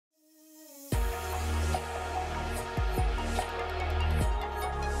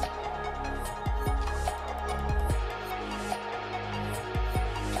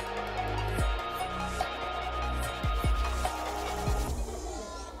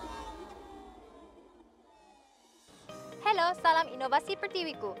Hello, salam inovasi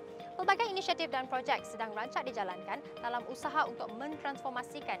Pertiwiku. Pelbagai inisiatif dan projek sedang rancak dijalankan dalam usaha untuk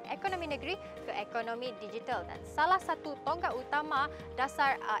mentransformasikan ekonomi negeri ke ekonomi digital, dan salah satu tonggak utama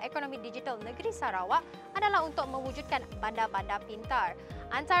dasar ekonomi digital negeri Sarawak adalah untuk mewujudkan bandar-bandar pintar.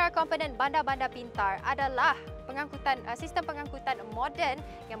 Antara komponen bandar-bandar pintar adalah sistem pengangkutan moden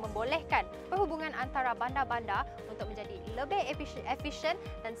yang membolehkan perhubungan antara bandar-bandar untuk menjadi lebih efisien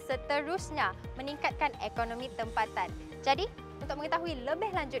dan seterusnya meningkatkan ekonomi tempatan. Jadi, untuk mengetahui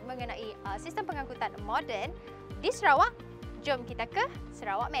lebih lanjut mengenai sistem pengangkutan moden di Sarawak, jom kita ke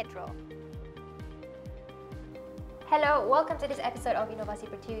Sarawak Metro. Hello, welcome to this episode of Inovasi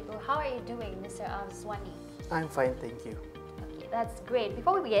Pertiwiku. How are you doing, Mr. Swani? I'm fine, thank you. Okay, that's great.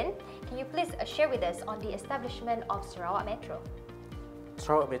 Before we begin, can you please share with us on the establishment of Sarawak Metro?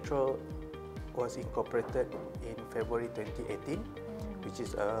 Sarawak Metro was incorporated in February 2018, which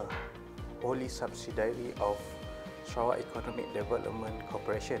is a wholly subsidiary of Sarawak Economic Development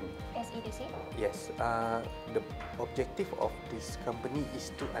Corporation. SEDC? Yes. The objective of this company is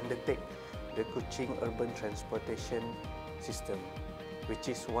to undertake the Kuching Urban Transportation System, which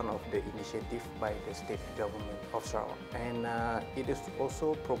is one of the initiatives by the state government of Sarawak. And it is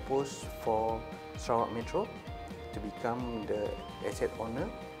also proposed for Sarawak Metro to become the asset owner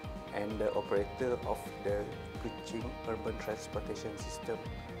and the operator of the Kuching Urban Transportation System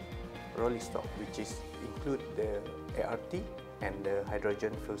rolling stock, which is include the ART and the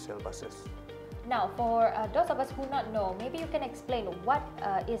hydrogen fuel cell buses. Now, for those of us who not know, maybe you can explain what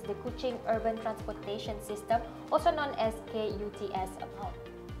is the Kuching Urban Transportation System, also known as KUTS, about.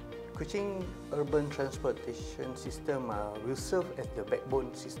 Kuching Urban Transportation System will serve as the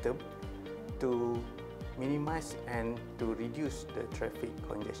backbone system to minimize and to reduce the traffic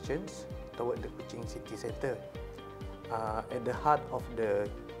congestions toward the Kuching city centre. At the heart of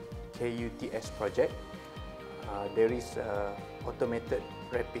the KUTS project, there is an automated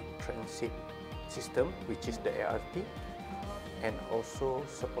rapid transit system, which is the ART, and also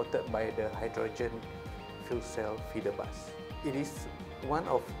supported by the hydrogen fuel cell feeder bus. It is one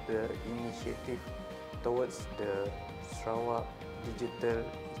of the initiatives towards the Sarawak digital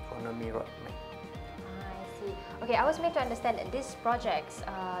economy roadmap. I see. Okay, I was made to understand that these projects,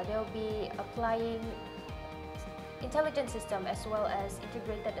 they'll be applying intelligent system as well as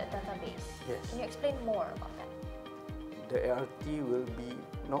integrated database. Yes. Can you explain more about that? The ART will be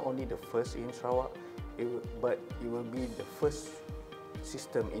not only the first in Sarawak, but it will be the first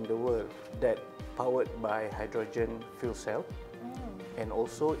system in the world that powered by hydrogen fuel cell, and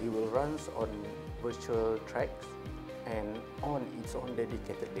also it will run on virtual tracks and on its own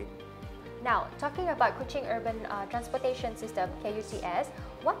dedicated lane. Now, talking about Kuching Urban Transportation System, KUTS,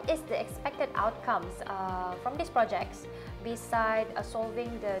 what is the expected outcomes from these projects beside solving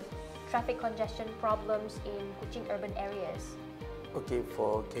the traffic congestion problems in Kuching urban areas? Okay,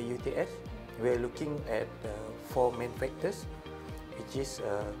 for KUTS, we are looking at 4 main factors, which is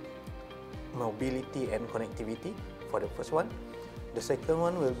mobility and connectivity for the first one. The second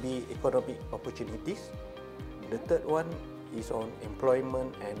one will be economic opportunities. The third one is on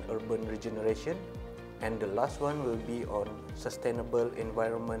employment and urban regeneration, and the last one will be on sustainable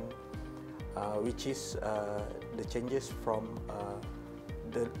environment, which is the changes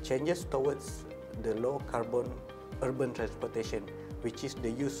towards the low carbon urban transportation, which is the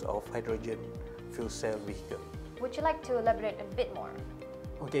use of hydrogen fuel cell vehicle. Would you like to elaborate a bit more?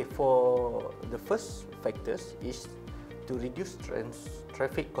 Okay, for the first factors is to reduce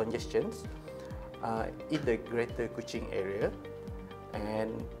traffic congestions in the greater Kuching area,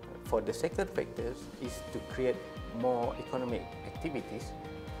 and for the second factor is to create more economic activities,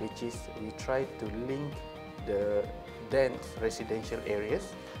 which is we try to link the dense residential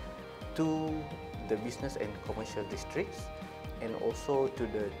areas to the business and commercial districts, and also to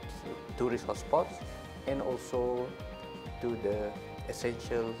the tourist hotspots, and also to the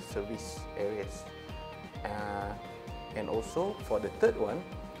essential service areas. And also for the third one,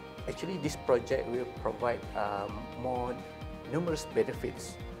 actually, this project will provide more numerous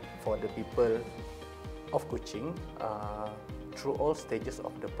benefits for the people of Kuching through all stages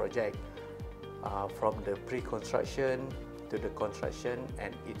of the project, from the pre-construction to the construction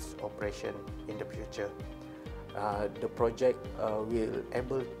and its operation in the future. The project will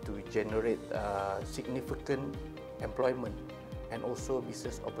able to generate significant employment and also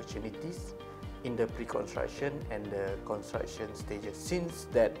business opportunities in the pre-construction and the construction stages. Since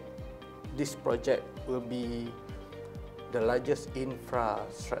that this project will be the largest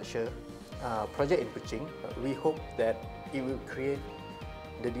infrastructure project in Kuching, we hope that it will create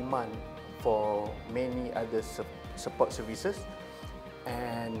the demand for many other support services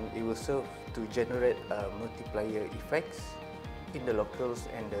and it will serve to generate multiplier effects in the locals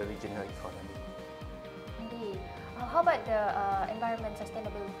and the regional economy. Indeed. How about the environment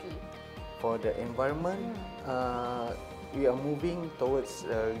sustainability? For the environment, we are moving towards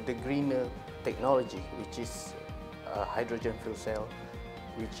the greener technology, which is hydrogen fuel cell,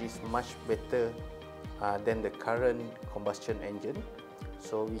 which is much better than the current combustion engine.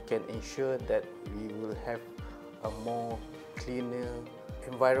 So we can ensure that we will have a more cleaner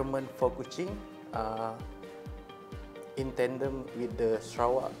environment for Kuching in tandem with the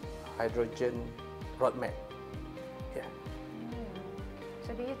Sarawak hydrogen roadmap. Yeah.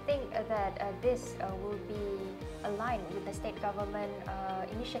 So do you think that this will be aligned with the state government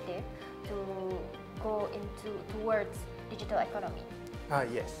initiative to go towards digital economy?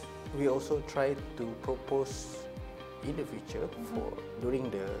 Yes. We also try to propose in the future during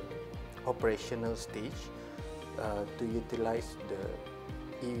the operational stage to utilize the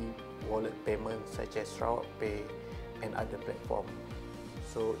e-wallet payments such as Sarawak Pay and other platforms.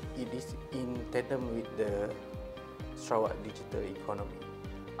 So it is in tandem with the Sarawak digital economy.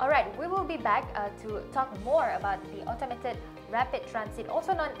 Alright, we will be back to talk more about the Automated Rapid Transit,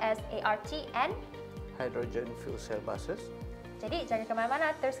 also known as ART, and hydrogen fuel cell buses. Jadi jangan ke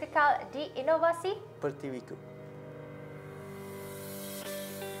mana-mana, terus kekal di Inovasi Pertiwiku.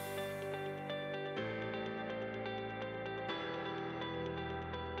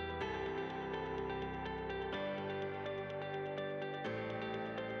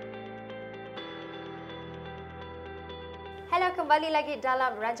 Hello, kembali lagi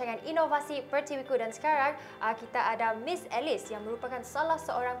dalam rancangan Inovasi Pertiwiku, dan sekarang kita ada Miss Alice yang merupakan salah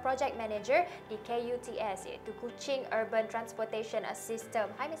seorang project manager di KUTS, iaitu Kuching Urban Transportation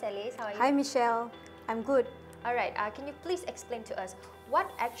System. Hi Miss Alice, how are you? Hi Michelle, I'm good. Alright, can you please explain to us what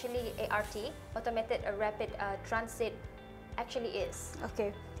actually ART, Automated Rapid Transit, actually is?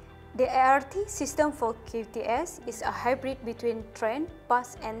 Okay, the ART system for KUTS is a hybrid between train,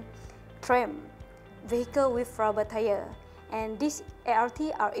 bus and tram vehicle with rubber tire. And these ART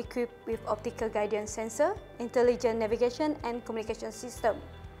are equipped with optical guidance sensor, intelligent navigation and communication system.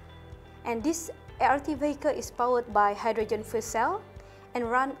 And this ART vehicle is powered by hydrogen fuel cell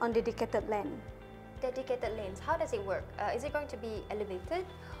and run on dedicated lane. Dedicated lanes, how does it work? Is it going to be elevated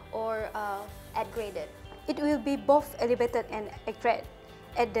or upgraded? It will be both elevated and upgraded.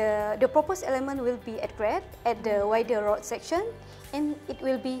 The proposed element will be upgraded at the wider road section, and it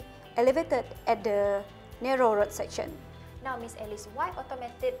will be elevated at the narrow road section. Now, Miss Alice, why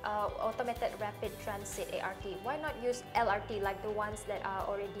automated rapid transit ART? Why not use LRT like the ones that are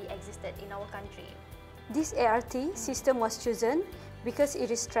already existed in our country? This ART system was chosen because it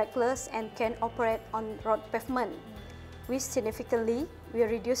is trackless and can operate on road pavement, which significantly will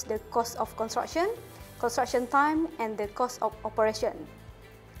reduce the cost of construction time, and the cost of operation.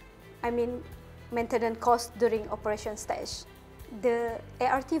 I mean, maintenance cost during operation stage. The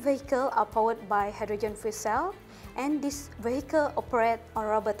ART vehicle are powered by hydrogen fuel cell, and this vehicle operate on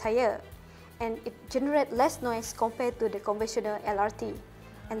rubber tire, and it generate less noise compared to the conventional LRT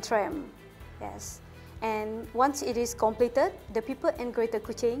and tram. Yes, and once it is completed, the people in Greater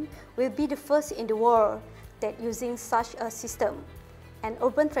Kuching will be the first in the world that using such a system, an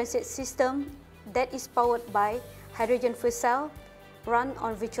urban transit system that is powered by hydrogen fuel cell, run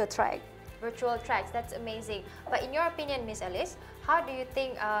on virtual track. Virtual tracks, that's amazing. But in your opinion, Miss Alice, how do you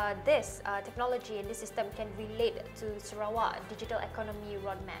think this technology and this system can relate to Sarawak digital economy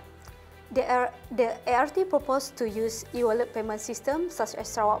roadmap? The ART proposed to use e-wallet payment system such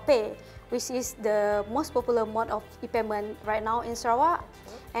as Sarawak Pay, which is the most popular mode of e-payment right now in Sarawak.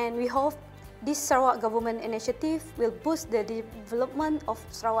 And we hope this Sarawak government initiative will boost the development of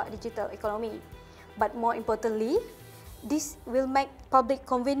Sarawak digital economy. But more importantly, this will make public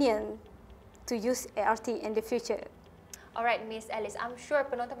convenient to use ART in the future. Alright, Miss Alice, I'm sure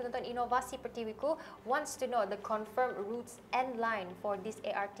penonton-penonton Inovasi Pertiwiku wants to know the confirmed routes and line for this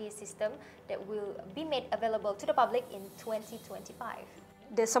ART system that will be made available to the public in 2025.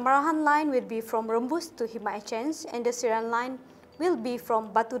 The Samarahan line will be from Rembus to Hima Exchange, and the Siran line will be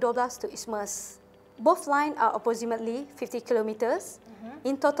from Batu 12 to Isthmus. Both lines are approximately 50 kilometers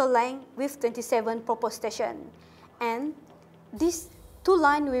in total length with 27 proposed stations, and these two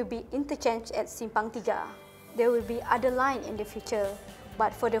lines will be interchanged at Simpang 3. There will be other lines in the future,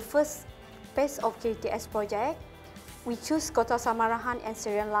 but for the first phase of KUTS project, we choose Kota Samarahan and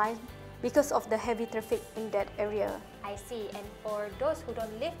Siran line because of the heavy traffic in that area. I see. And for those who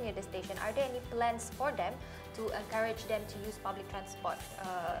don't live near the station, are there any plans for them to encourage them to use public transport,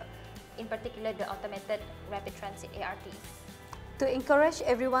 in particular the Automated Rapid Transit ART? To encourage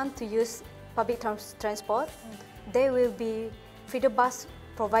everyone to use public transport, there will be feeder bus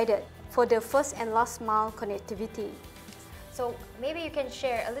provided for the first and last mile connectivity. So maybe you can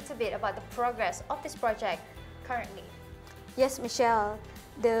share a little bit about the progress of this project currently. Yes, Michelle.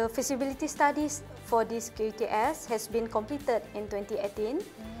 The feasibility studies for this QTS has been completed in 2018,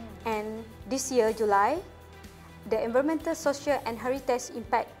 and this year, July, the Environmental, Social and Heritage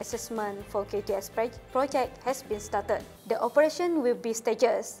Impact Assessment for QTS project has been started. The operation will be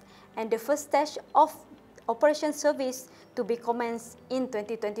stages, and the first stage of operation service to be commenced in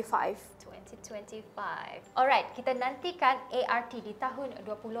 2025. 2025. Alright, kita nantikan ART di tahun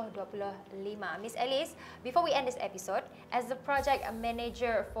 2025. Miss Alice, before we end this episode, as the project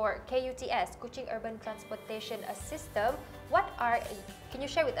manager for KUTS, Kuching Urban Transportation System, can you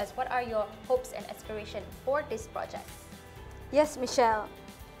share with us what are your hopes and aspirations for this project? Yes, Michelle.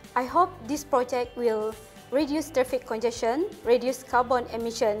 I hope this project will reduce traffic congestion, reduce carbon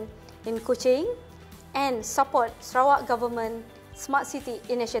emission in Kuching, and support Sarawak government smart city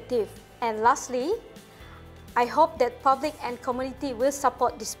initiative. And lastly, I hope that public and community will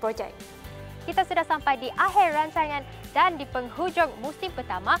support this project. Kita sudah sampai di akhir rancangan dan di penghujung musim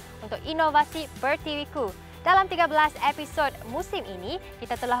pertama untuk Inovasi Pertiwiku. Dalam 13 episod musim ini,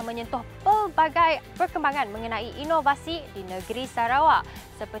 kita telah menyentuh pelbagai perkembangan mengenai inovasi di negeri Sarawak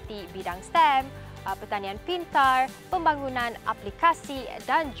seperti bidang STEM, pertanian pintar, pembangunan aplikasi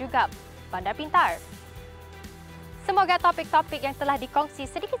dan juga Bandar Pintar. Semoga topik-topik yang telah dikongsi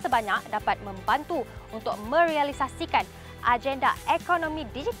sedikit sebanyak dapat membantu untuk merealisasikan agenda ekonomi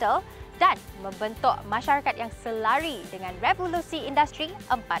digital dan membentuk masyarakat yang selari dengan revolusi industri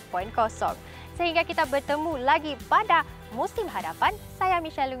 4.0. Sehingga kita bertemu lagi pada musim hadapan, saya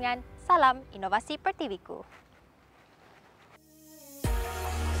Michelle Lungan, salam Inovasi Pertiwiku.